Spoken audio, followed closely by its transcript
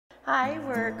Hi,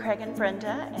 we're Craig and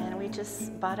Brenda, and we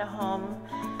just bought a home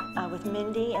with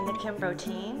Mindy and the Kimbrough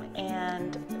team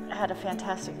and had a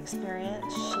fantastic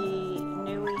experience. She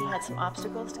knew we had some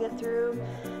obstacles to get through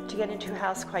to get into her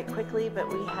house quite quickly, but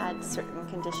we had certain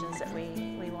conditions that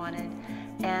we wanted.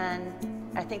 And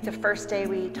I think the first day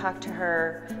we talked to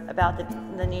her about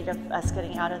the need of us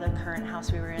getting out of the current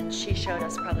house we were in, she showed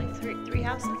us probably three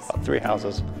houses. 3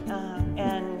 houses.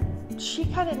 And she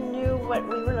kind of knew what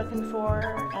we were looking for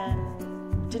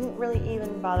and didn't really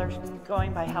even bother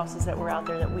going by houses that were out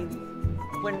there that we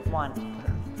wouldn't want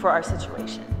for our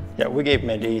situation. Yeah, we gave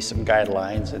Mindy some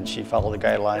guidelines and she followed the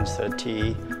guidelines to a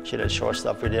T. She didn't show us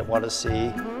stuff we didn't want to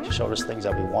see. She showed us things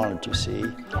that we wanted to see.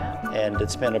 Yeah. And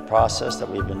it's been a process that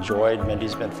we've enjoyed.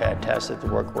 Mindy's been fantastic to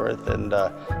work with, and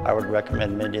I would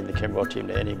recommend Mindy and the Kimbrough team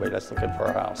to anybody that's looking for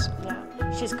a house.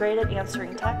 Yeah, she's great at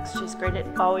answering texts. She's great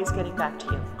at always getting back to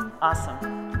you.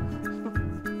 Awesome.